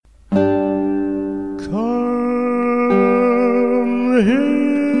heavy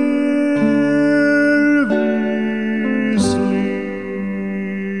sleep,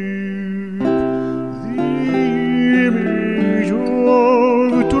 the image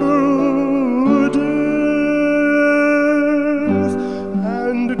of true death,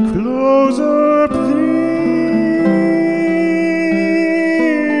 and close up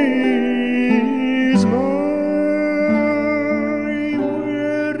these my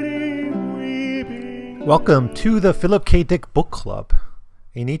weary weeping. Welcome to the Philip K. Dick Book Club.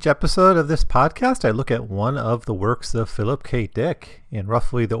 In each episode of this podcast, I look at one of the works of Philip K. Dick in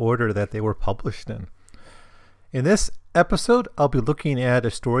roughly the order that they were published in. In this episode, I'll be looking at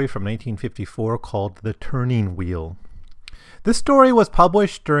a story from 1954 called The Turning Wheel. This story was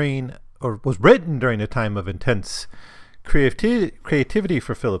published was written during a time of intense creativity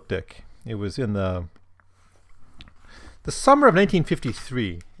for Philip Dick. It was in the summer of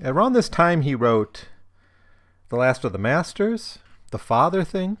 1953. Around this time, he wrote The Last of the Masters, The Father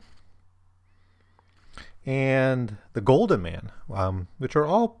Thing, and The Golden Man, which are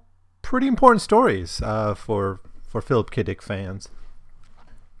all pretty important stories for Philip K. Dick fans.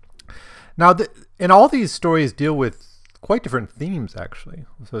 Now, and all these stories deal with quite different themes, actually.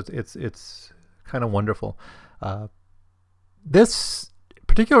 So it's kind of wonderful. This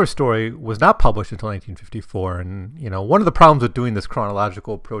particular story was not published until 1954, and one of the problems with doing this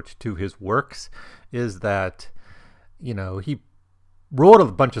chronological approach to his works is that he wrote a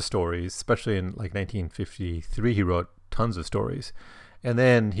bunch of stories, especially in like 1953. He wrote tons of stories, and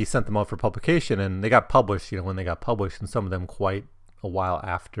then he sent them out for publication, and they got published when they got published, and some of them quite a while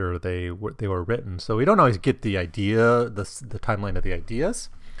after they were written. So we don't always get the idea, the timeline of the ideas.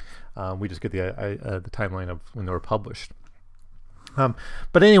 We just get the timeline of when they were published.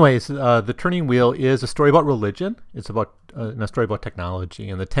 But anyways, The Turning Wheel is a story about religion. It's about a story about technology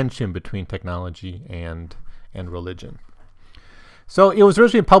and the tension between technology and religion. So it was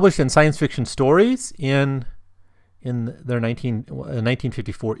originally published in Science Fiction Stories in their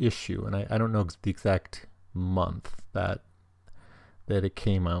 1954 issue, and I don't know the exact month that it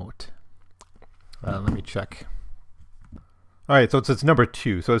came out. Let me check. All right, so it's number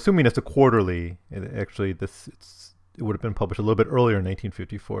 2. So assuming it's a quarterly, it would have been published a little bit earlier in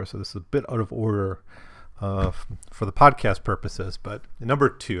 1954. So this is a bit out of order for the podcast purposes. But number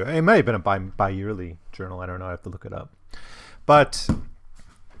 2, it may have been a bi-yearly journal. I don't know. I have to look it up. But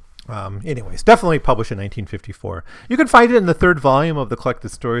anyways, definitely published in 1954. You can find it in the 3rd volume of the Collected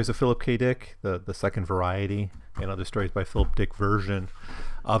Stories of Philip K. Dick, the second variety, and other stories by Philip Dick version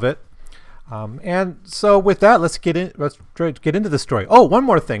of it. And so with that, let's get into the story. Oh, one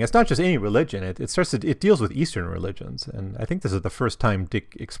more thing. It's not just any religion. It deals with Eastern religions. And I think this is the first time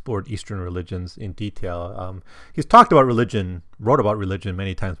Dick explored Eastern religions in detail. He's wrote about religion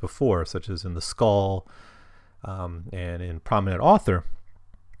many times before, such as in The Skull, and in Prominent Author.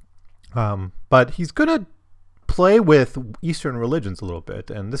 But he's going to play with Eastern religions a little bit.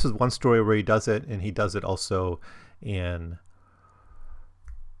 And this is one story where he does it, and he does it also in...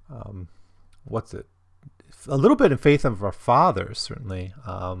 a little bit in Faith of Our Fathers, certainly.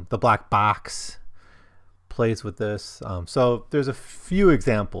 The Black Box plays with this. So there's a few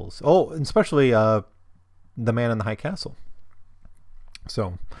examples. Oh, and especially The Man in the High Castle.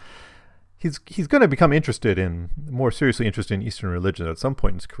 So he's going to become more seriously interested in Eastern religion at some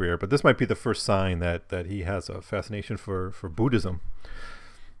point in his career. But this might be the first sign that he has a fascination for Buddhism.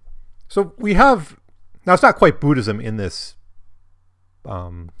 So now it's not quite Buddhism in this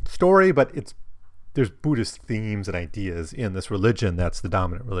story, but there's Buddhist themes and ideas in this religion that's the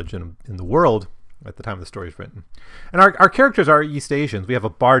dominant religion in the world at the time the story is written. And our characters are East Asians. We have a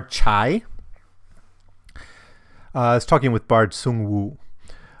Bard Chai. Is talking with Bard Sung Woo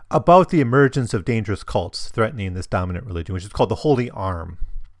about the emergence of dangerous cults threatening this dominant religion, which is called the Holy Arm.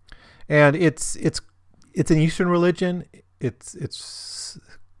 And it's an Eastern religion.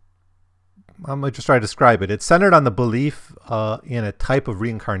 I'm going to just try to describe it. It's centered on the belief in a type of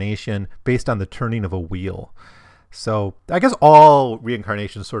reincarnation based on the turning of a wheel. So I guess all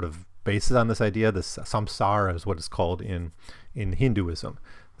reincarnation sort of bases on this idea. This samsara is what it's called in Hinduism,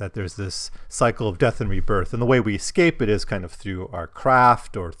 that there's this cycle of death and rebirth. And the way we escape it is kind of through our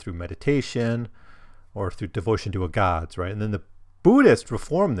craft or through meditation or through devotion to a god, right? And then the Buddhists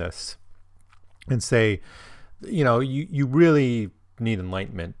reform this and say, you really need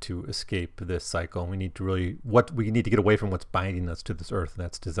enlightenment to escape this cycle. We need to get away from what's binding us to this earth, and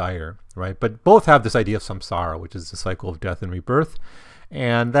that's desire, right? But both have this idea of samsara, which is the cycle of death and rebirth,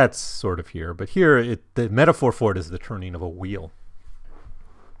 and that's sort of here. But here, the metaphor for it is the turning of a wheel.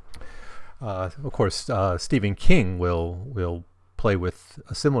 Of course, Stephen King will play with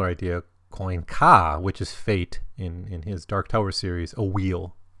a similar idea coin Ka, which is fate in his Dark Tower series, a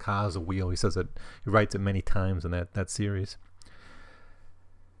wheel. Ka is a wheel. He says it. He writes it many times in that series.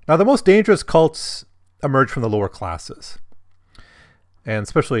 Now, the most dangerous cults emerge from the lower classes, and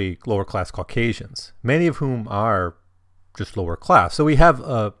especially lower class Caucasians, many of whom are just lower class. So we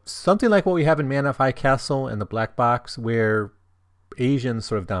have something like what we have in Man of High Castle and the Black Box, where Asians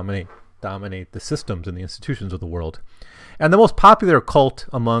sort of dominate the systems and the institutions of the world. And the most popular cult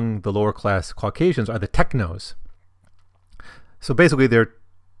among the lower class Caucasians are the technos. So basically they're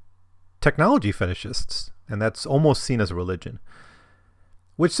technology fetishists, and that's almost seen as a religion,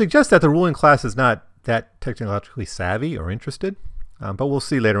 which suggests that the ruling class is not that technologically savvy or interested, but we'll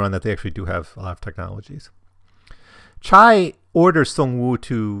see later on that they actually do have a lot of technologies. Chai orders Song Wu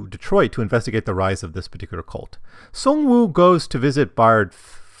to Detroit to investigate the rise of this particular cult. Song Wu goes to visit Bard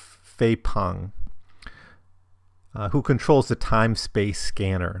Fei Peng, who controls the time-space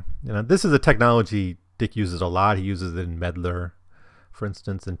scanner. This is a technology Dick uses a lot. He uses it in Meddler, for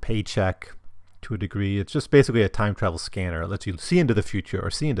instance, and Paycheck to a degree. It's just basically a time travel scanner. It lets you see into the future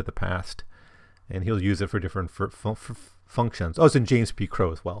or see into the past, and he'll use it for different functions. Oh, it's in James P.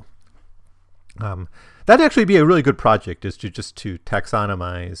 Crow as well. That'd actually be a really good project, is to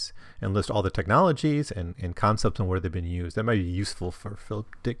taxonomize and list all the technologies and concepts and where they've been used. That might be useful for Philip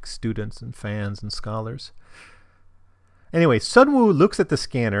Dick students and fans and scholars. Anyway, Sun Wu looks at the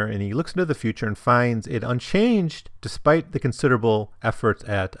scanner and he looks into the future and finds it unchanged despite the considerable efforts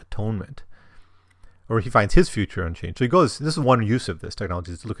at atonement. Or he finds his future unchanged. So he goes, this is one use of this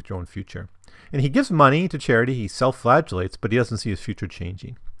technology, is to look at your own future. And he gives money to charity, he self-flagellates, but he doesn't see his future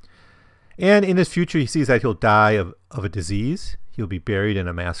changing. And in his future, he sees that he'll die of a disease, he'll be buried in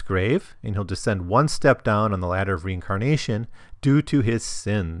a mass grave, and he'll descend one step down on the ladder of reincarnation due to his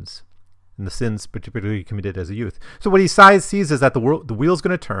sins. And the sins particularly committed as a youth. So what he sees is that the wheel's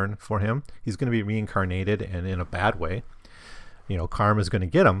going to turn for him. He's going to be reincarnated, and in a bad way. Karma's going to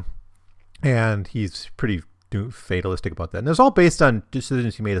get him. And he's pretty fatalistic about that. And it's all based on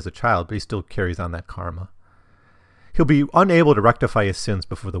decisions he made as a child, but he still carries on that karma. He'll be unable to rectify his sins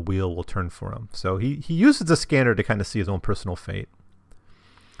before the wheel will turn for him. So he uses the scanner to kind of see his own personal fate.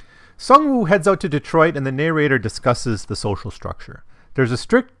 Sung Woo heads out to Detroit, and the narrator discusses the social structure. There's a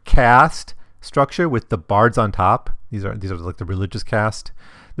strict caste structure with the bards on top. These are like the religious caste.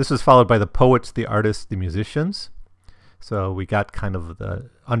 This is followed by the poets, the artists, the musicians. So we got kind of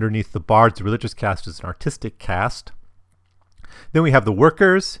underneath the bards, the religious caste is an artistic caste. Then we have the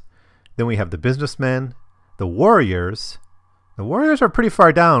workers. Then we have the businessmen, the warriors. The warriors are pretty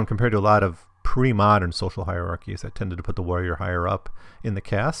far down compared to a lot of pre-modern social hierarchies that tended to put the warrior higher up in the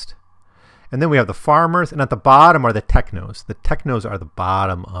caste. And then we have the farmers, and at the bottom are the technos. The technos are the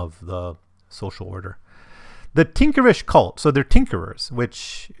bottom of the social order. The tinkerish cult, so they're tinkerers,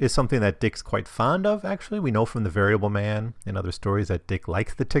 which is something that Dick's quite fond of, actually. We know from The Variable Man and other stories that Dick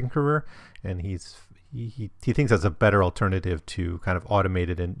likes the tinkerer, and he thinks that's a better alternative to kind of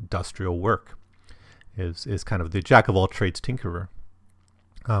automated industrial work, is kind of the jack-of-all-trades tinkerer.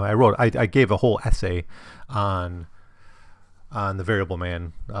 I gave a whole essay on The Variable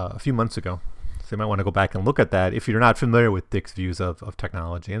Man a few months ago. So you might want to go back and look at that if you're not familiar with Dick's views of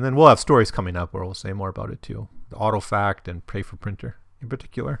technology. And then we'll have stories coming up where we'll say more about it too. The AutoFact and Pray for Printer in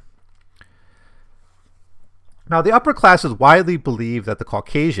particular. Now, the upper classes widely believe that the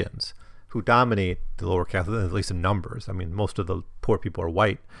Caucasians, who dominate the lower class, at least in numbers, I mean, most of the poor people are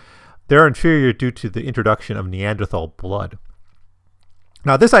white, they're inferior due to the introduction of Neanderthal blood.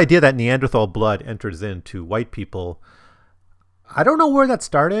 Now, this idea that Neanderthal blood enters into white people, I don't know where that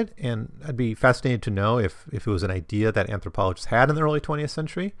started, and I'd be fascinated to know if it was an idea that anthropologists had in the early 20th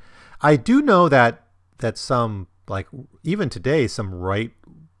century. I do know that some, like even today, some white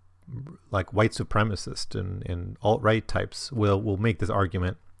supremacists and alt-right types will make this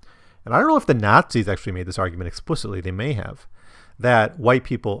argument. And I don't know if the Nazis actually made this argument explicitly. They may have. That white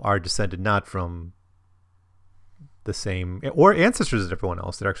people are descended not from the same, or ancestors as everyone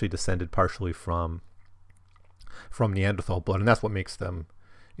else. They're actually descended partially from Neanderthal blood, and that's what makes them,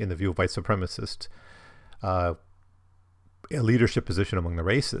 in the view of white supremacists, a leadership position among the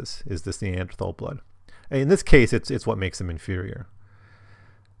races is this Neanderthal blood. And in this case, it's what makes them inferior.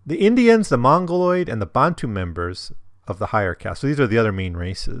 The Indians, the Mongoloid, and the Bantu members of the higher caste, so these are the other main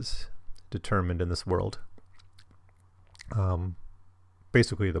races determined in this world.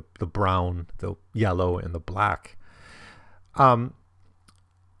 Basically the brown, the yellow, and the black.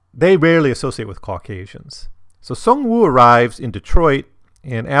 They rarely associate with Caucasians. So Sung Woo arrives in Detroit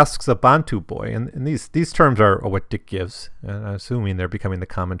and asks a Bantu boy, and these terms are what Dick gives, and I'm assuming they're becoming the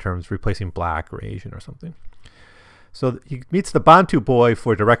common terms, replacing black or Asian or something. So he meets the Bantu boy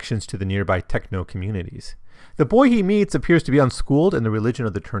for directions to the nearby techno communities. The boy he meets appears to be unschooled in the religion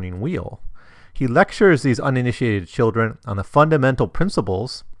of the turning wheel. He lectures these uninitiated children on the fundamental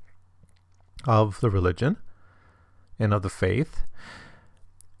principles of the religion and of the faith.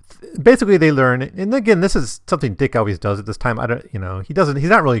 Basically, they learn, and again, this is something Dick always does at this time. He's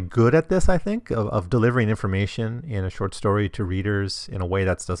not really good at this, I think, of delivering information in a short story to readers in a way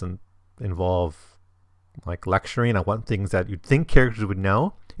that doesn't involve like lecturing on what things that you'd think characters would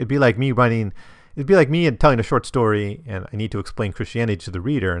know. It'd be like me and telling a short story, and I need to explain Christianity to the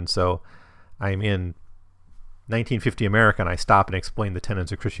reader, and so I'm in 1950 America, and I stop and explain the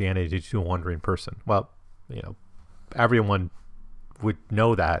tenets of Christianity to a wandering person. Well, everyone would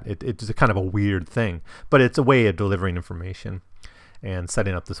know that. It's a kind of a weird thing, but it's a way of delivering information and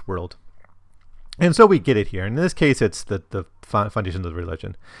setting up this world. And so we get it here. In this case, it's the foundation of the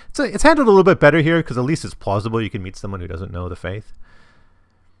religion. It's handled a little bit better here because at least it's plausible you can meet someone who doesn't know the faith.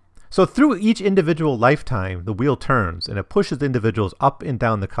 So through each individual lifetime, the wheel turns, and it pushes individuals up and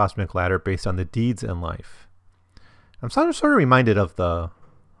down the cosmic ladder based on the deeds in life. I'm sort of reminded of the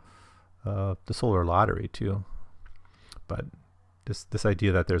solar lottery too, but this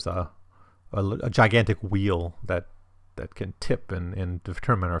idea that there's a gigantic wheel that can tip and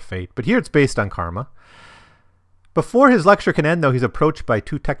determine our fate. But here it's based on karma. Before his lecture can end, though, he's approached by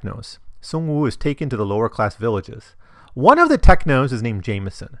two technos. Sung Woo is taken to the lower class villages. One of the technos is named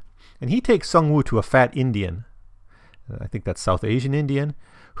Jameson, and he takes Sung Woo to a fat Indian, I think that's South Asian Indian,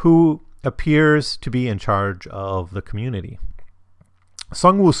 who appears to be in charge of the community.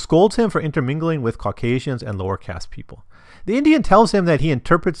 Sung Woo scolds him for intermingling with Caucasians and lower caste people. The Indian tells him that he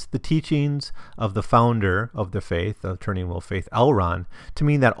interprets the teachings of the founder of the faith, the Turning Wheel faith, Elron, to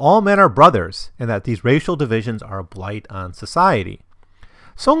mean that all men are brothers and that these racial divisions are a blight on society.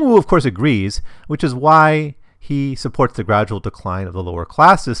 Sung Woo, of course, agrees, which is why he supports the gradual decline of the lower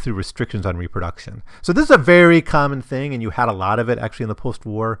classes through restrictions on reproduction. So this is a very common thing, and you had a lot of it actually in the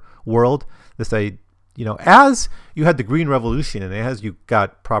post-war world. As you had the Green Revolution and as you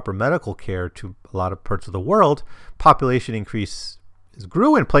got proper medical care to a lot of parts of the world, population increase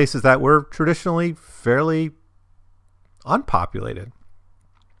grew in places that were traditionally fairly unpopulated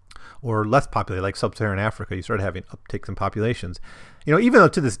or less populated, like Sub-Saharan Africa. You started having upticks in populations. Even though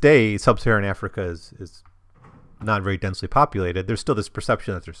to this day Sub-Saharan Africa is not very densely populated, there's still this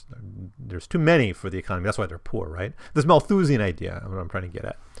perception that there's too many for the economy. That's why they're poor, right? This Malthusian idea, what I'm trying to get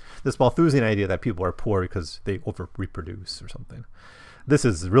at. This Malthusian idea that people are poor because they over-reproduce or something. This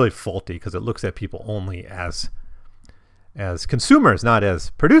is really faulty because it looks at people only as consumers, not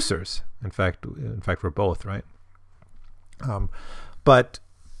as producers. In fact, we're both, right? But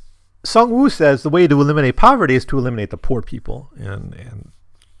Sung Woo says the way to eliminate poverty is to eliminate the poor people, and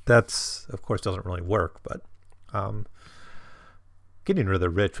that's, of course, doesn't really work. But getting rid of the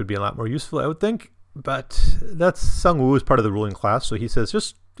rich would be a lot more useful, I would think. But that's Sung Woo is part of the ruling class, so he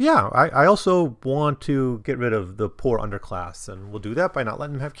says I also want to get rid of the poor underclass, and we'll do that by not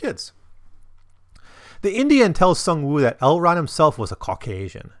letting them have kids. The Indian tells Sung Woo that Elron himself was a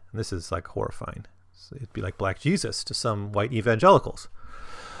Caucasian, and this is like horrifying. So it'd be like Black Jesus to some white evangelicals.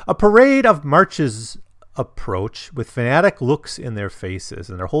 A parade of marches approach with fanatic looks in their faces,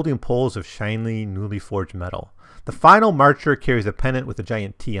 and they're holding poles of shiny, newly forged metal. The final marcher carries a pennant with a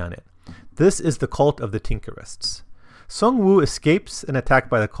giant T on it. This is the cult of the Tinkerists. Sung Woo escapes an attack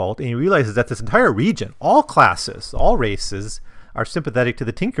by the cult, and he realizes that this entire region, all classes, all races, are sympathetic to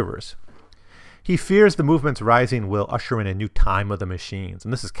the Tinkerers. He fears the movement's rising will usher in a new time of the machines,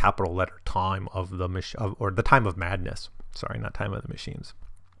 and this is capital letter time of the or the time of madness. Sorry, not time of the machines.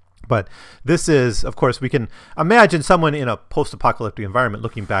 But this is, of course, we can imagine someone in a post-apocalyptic environment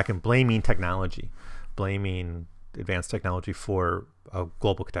looking back and blaming technology, blaming advanced technology for a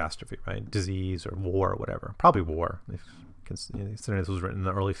global catastrophe, right? Disease or war or whatever. Probably war, considering this was written in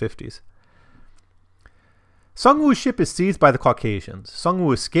the early 50s. Sung Woo's ship is seized by the Caucasians. Sung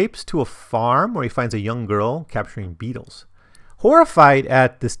Woo escapes to a farm where he finds a young girl capturing beetles. Horrified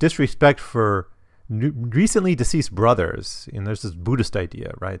at this disrespect for recently deceased brothers, and there's this Buddhist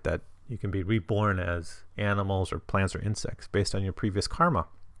idea, right, that you can be reborn as animals or plants or insects based on your previous karma.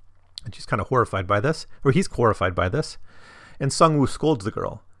 And she's kind of horrified by this, or he's horrified by this. And Sung Woo scolds the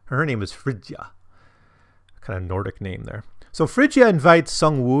girl. Her name is Phrygia, kind of Nordic name there. So Phrygia invites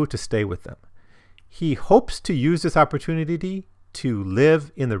Sung Woo to stay with them. He hopes to use this opportunity to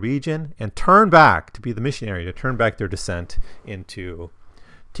live in the region and turn back, to be the missionary, to turn back their descent into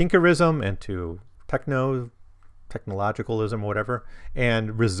Tinkerism and to technologicalism, whatever,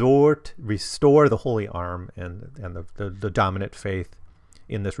 and restore the holy arm and the dominant faith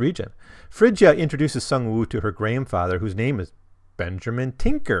in this region. Phrygia introduces Sung Woo to her grandfather, whose name is Benjamin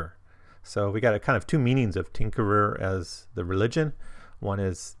Tinker. So we got a kind of two meanings of tinkerer as the religion. One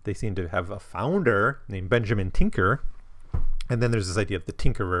is they seem to have a founder named Benjamin Tinker, and then there's this idea of the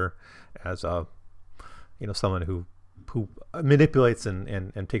tinkerer as a, someone who manipulates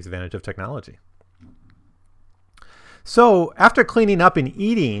and takes advantage of technology. So after cleaning up and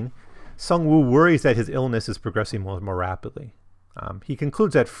eating, Sung Woo worries that his illness is progressing more rapidly. He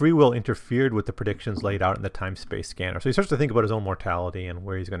concludes that free will interfered with the predictions laid out in the time-space scanner. So he starts to think about his own mortality and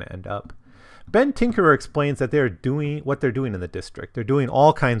where he's going to end up. Ben Tinkerer explains that they're doing what they're doing in the district. They're doing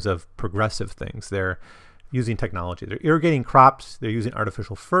all kinds of progressive things. They're using technology. They're irrigating crops. They're using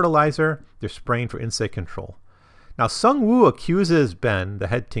artificial fertilizer. They're spraying for insect control. Now, Sung Woo accuses Ben, the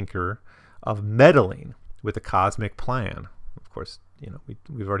head tinkerer, of meddling with the cosmic plan. Of course,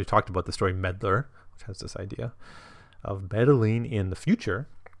 we've already talked about the story Meddler, which has this idea of meddling in the future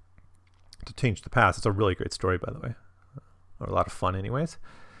to change the past. It's a really great story, by the way, or a lot of fun anyways.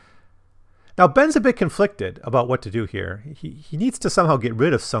 Now, Ben's a bit conflicted about what to do here. He needs to somehow get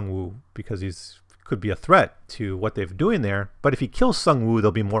rid of Sung Woo because could be a threat to what they're doing there. But if he kills Sung Woo,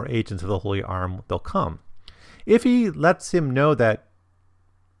 there'll be more agents of the Holy Arm. They'll come. If he lets him know that,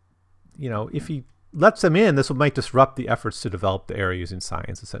 if he lets him in, this might disrupt the efforts to develop the area using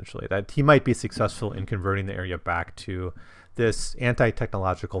science, essentially. That he might be successful in converting the area back to this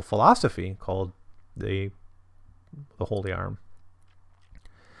anti-technological philosophy called the Holy Arm.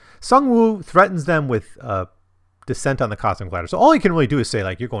 Sung Woo threatens them with descent on the cosmic ladder. So all he can really do is say,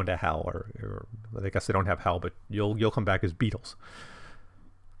 you're going to hell, or I guess they don't have hell, but you'll come back as beetles.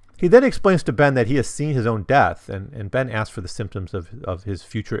 He then explains to Ben that he has seen his own death, and Ben asks for the symptoms of his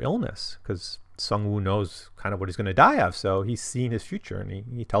future illness, because Sung Woo knows kind of what he's going to die of, so he's seen his future, and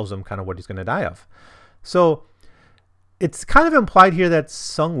he tells him kind of what he's going to die of. So it's kind of implied here that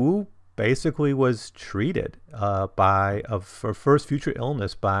Sung Woo basically was treated for first future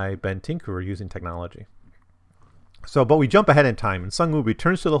illness by Ben Tinkerer using technology. But we jump ahead in time, and Sung Woo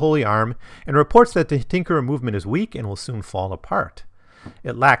returns to the Holy Arm and reports that the Tinkerer movement is weak and will soon fall apart.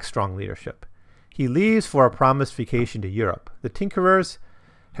 It lacks strong leadership. He leaves for a promised vacation to Europe. The Tinkerers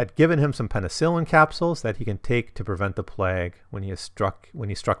had given him some penicillin capsules that he can take to prevent the plague when he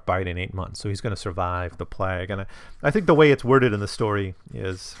struck by it in 8 months. So he's going to survive the plague. And I think the way it's worded in the story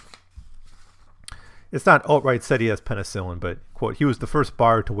is, it's not outright said he has penicillin, but, quote, he was the first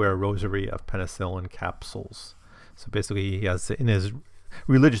bard to wear a rosary of penicillin capsules. So basically he has, in his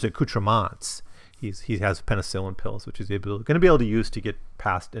religious accoutrements, he has penicillin pills, which he's going to be able to use to get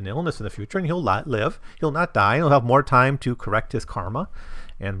past an illness in the future, and he'll live. He'll not die. He'll have more time to correct his karma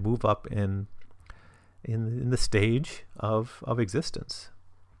and move up in the stage of existence.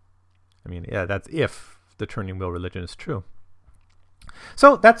 I mean, yeah, that's if the turning wheel religion is true.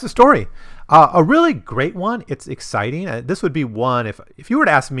 So that's the story. A really great one. It's exciting. This would be one, if you were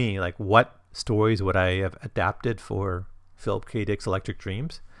to ask me, what stories would I have adapted for Philip K. Dick's Electric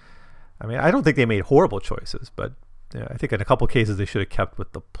Dreams? I mean, I don't think they made horrible choices, but I think in a couple cases they should have kept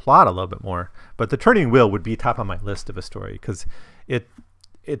with the plot a little bit more. But the turning wheel would be top on my list of a story because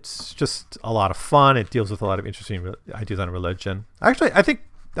it's just a lot of fun. It deals with a lot of interesting ideas on religion. Actually, I think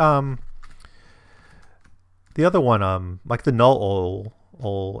the other one, like the Null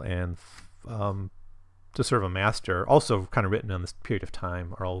Owl and To Serve a Master, also kind of written in this period of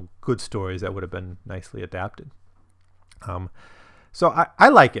time, are all good stories that would have been nicely adapted. So I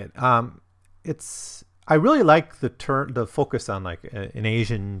like it. I really like the focus on an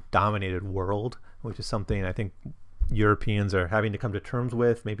Asian dominated world, which is something I think Europeans are having to come to terms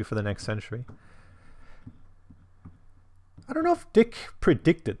with maybe for the next century. I don't know if Dick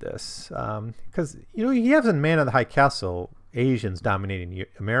predicted this, because he has in Man in the High Castle Asians dominating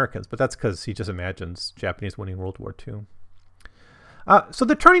Americans, but that's because he just imagines Japanese winning World War II. So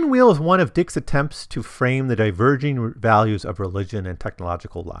the turning wheel is one of Dick's attempts to frame the diverging values of religion and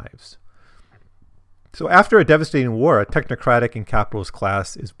technological lives. So after a devastating war, a technocratic and capitalist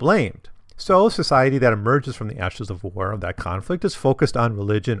class is blamed. So a society that emerges from the ashes of war, of that conflict, is focused on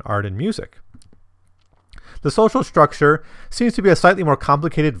religion, art, and music. The social structure seems to be a slightly more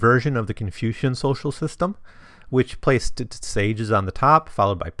complicated version of the Confucian social system, which placed sages on the top,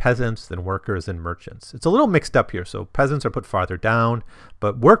 followed by peasants, then workers, and merchants. It's a little mixed up here. So peasants are put farther down,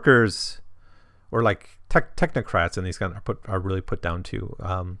 but workers, or technocrats, and these guys are really put down too.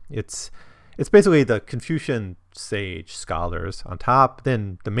 It's basically the Confucian sage scholars on top,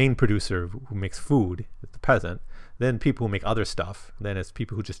 then the main producer who makes food, the peasant, then people who make other stuff, then it's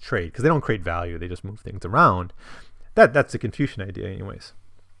people who just trade, because they don't create value, they just move things around. That's the Confucian idea anyways.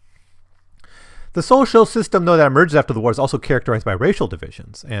 The social system, though, that emerges after the war is also characterized by racial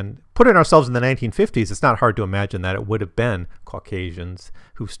divisions. And putting ourselves in the 1950s, it's not hard to imagine that it would have been Caucasians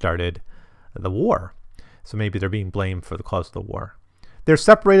who started the war. So maybe they're being blamed for the cause of the war. They're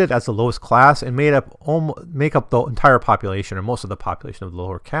separated as the lowest class and make up the entire population, or most of the population of the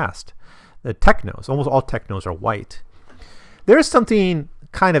lower caste. The technos, almost all technos are white. There's something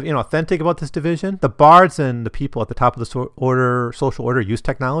kind of inauthentic about this division. The bards and the people at the top of the social order use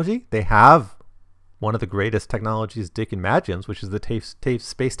technology. They have one of the greatest technologies Dick imagines, which is the TAFE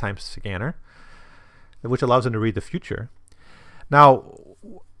space-time scanner, which allows them to read the future. Now,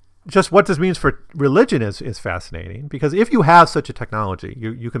 just what this means for religion is fascinating, because if you have such a technology,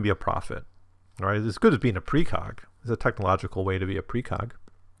 you can be a prophet. Right? It's as good as being a precog. It's a technological way to be a precog.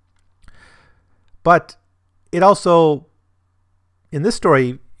 But it also, in this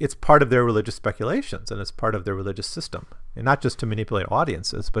story, it's part of their religious speculations, and it's part of their religious system. And not just to manipulate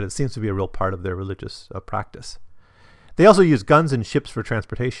audiences, but it seems to be a real part of their religious practice. They also use guns and ships for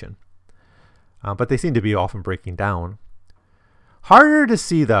transportation, but they seem to be often breaking down. Harder to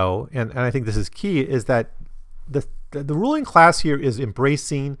see, though, and I think this is key, is that the ruling class here is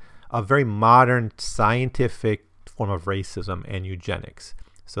embracing a very modern scientific form of racism and eugenics.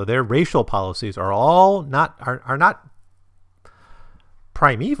 So their racial policies are not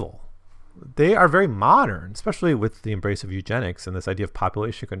primeval. They are very modern, especially with the embrace of eugenics and this idea of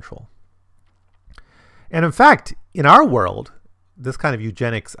population control. And in fact, in our world, this kind of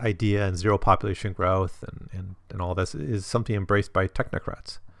eugenics idea and zero population growth and all this is something embraced by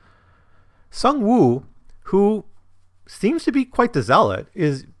technocrats. Sung Woo, who seems to be quite the zealot,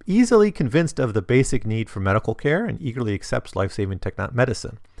 is easily convinced of the basic need for medical care and eagerly accepts life-saving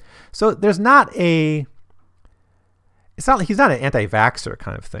medicine. So there's not a... It's not like he's not an anti-vaxxer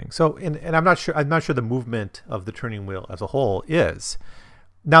kind of thing. So, and I'm not sure the movement of the Turning Wheel as a whole is.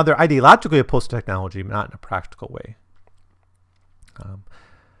 Now, they're ideologically opposed to technology, but not in a practical way.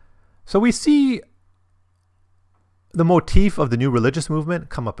 So we see the motif of the new religious movement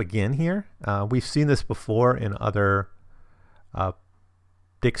come up again here. We've seen this before in other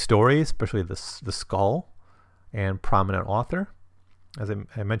Dick stories, especially the Skull and Prominent Author. As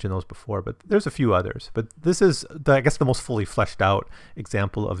I mentioned those before, but there's a few others. But this is, I guess, the most fully fleshed out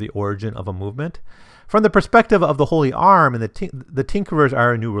example of the origin of a movement. From the perspective of the Holy Arm, and the Tinkerers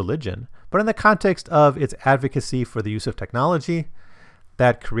are a new religion, but in the context of its advocacy for the use of technology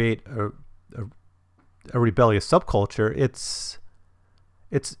that create a rebellious subculture, it's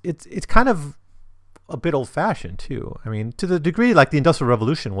kind of a bit old-fashioned too. I mean, to the degree like the Industrial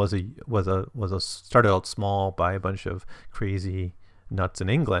Revolution was started out small by a bunch of crazy nuts in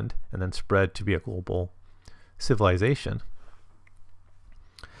England and then spread to be a global civilization.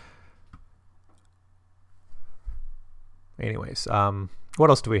 Anyways, what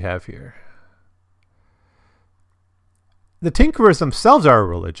else do we have here? The Tinkerers themselves are a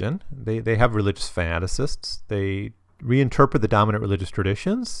religion. They have religious fanaticists. They reinterpret the dominant religious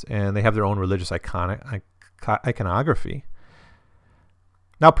traditions, and they have their own religious iconography.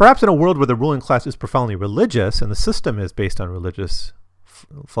 Now, perhaps in a world where the ruling class is profoundly religious and the system is based on religious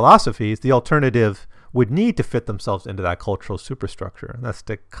philosophies, the alternative would need to fit themselves into that cultural superstructure. And that's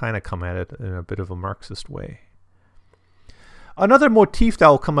to kind of come at it in a bit of a Marxist way. Another motif that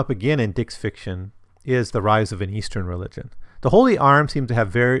will come up again in Dick's fiction is the rise of an Eastern religion. The Holy Arm seems to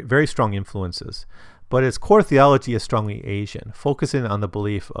have very, very strong influences, but its core theology is strongly Asian, focusing on the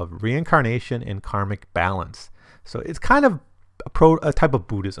belief of reincarnation and karmic balance. So it's kind of a type of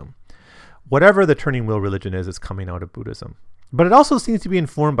Buddhism. Whatever the Turning Wheel religion is, it's coming out of Buddhism. But it also seems to be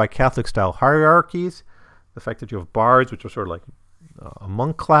informed by Catholic-style hierarchies, the fact that you have bards, which are sort of like a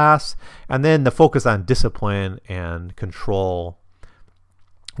monk class, and then the focus on discipline and control,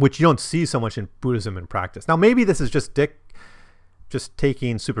 which you don't see so much in Buddhism in practice. Now, maybe this is just Dick just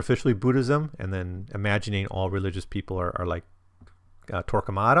taking superficially Buddhism and then imagining all religious people are like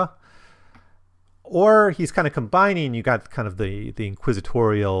Torquemada. Or he's kind of combining, you got kind of the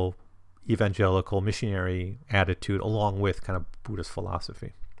inquisitorial, evangelical, missionary attitude along with kind of Buddhist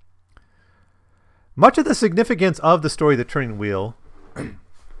philosophy. Much of the significance of the story The Turning Wheel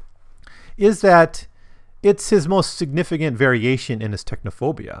is that it's his most significant variation in his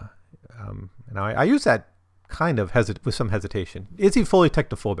technophobia. Now, I use that kind of with some hesitation. Is he fully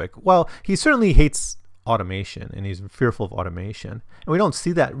technophobic? Well, he certainly hates automation, and he's fearful of automation. And we don't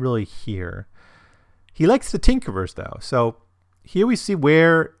see that really here. He likes the Tinkerers, though. So here we see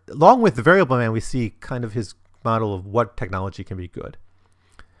where, along with the Variable Man, we see kind of his model of what technology can be good.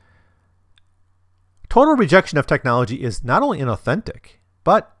 Total rejection of technology is not only inauthentic,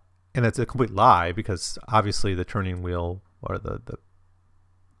 but, and it's a complete lie, because obviously the Turning Wheel, or the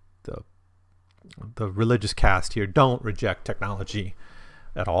religious caste here don't reject technology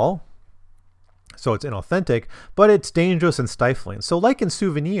at all. So it's inauthentic, but it's dangerous and stifling. So like in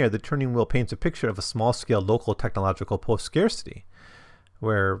Souvenir, the Turning Wheel paints a picture of a small-scale local technological post-scarcity,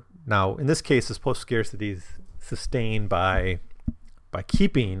 where now, in this case, this post-scarcity is sustained by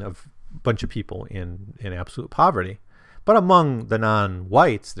keeping a bunch of people in absolute poverty. But among the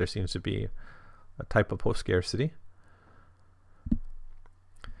non-whites, there seems to be a type of post-scarcity.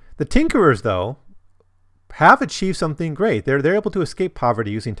 The tinkerers, though, have achieved something great. They're able to escape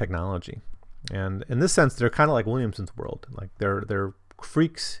poverty using technology. And in this sense, they're kind of like Williamson's world. Like they're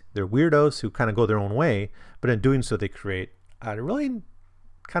freaks, they're weirdos who kind of go their own way, but in doing so, they create a really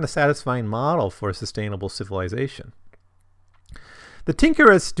kind of satisfying model for a sustainable civilization. The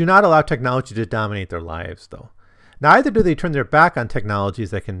tinkerers do not allow technology to dominate their lives, though. Neither do they turn their back on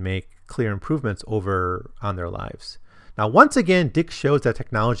technologies that can make clear improvements over on their lives. Now, once again, Dick shows that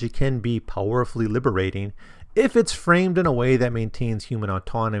technology can be powerfully liberating if it's framed in a way that maintains human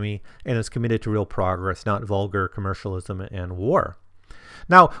autonomy and is committed to real progress, not vulgar commercialism and war.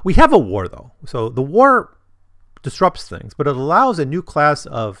 Now, we have a war, though. So the war disrupts things, but it allows a new class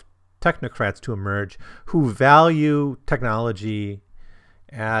of technocrats to emerge who value technology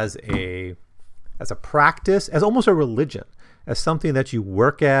as a practice, as almost a religion, as something that you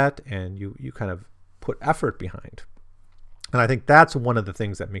work at and you kind of put effort behind. And I think that's one of the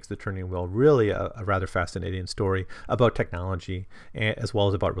things that makes The Turning Wheel really a rather fascinating story about technology as well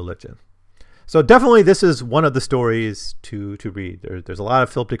as about religion. So definitely this is one of the stories to read. There's a lot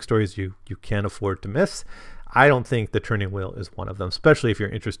of Philip Dick stories you can't afford to miss. I don't think The Turning Wheel is one of them, especially if you're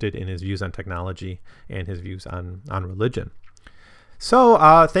interested in his views on technology and his views on religion.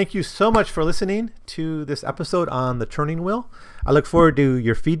 So thank you so much for listening to this episode on The Turning Wheel. I look forward to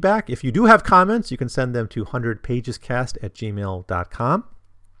your feedback. If you do have comments, you can send them to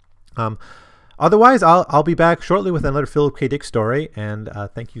 100pagescast@gmail.com. Otherwise, I'll be back shortly with another Philip K. Dick story, and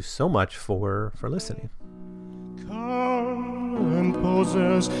thank you so much for listening. Come and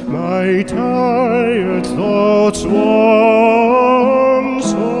possess my tired thoughts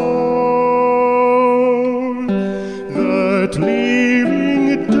once more. That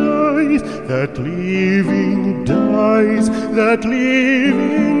living dies, that living dies, that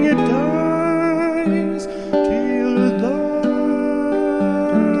living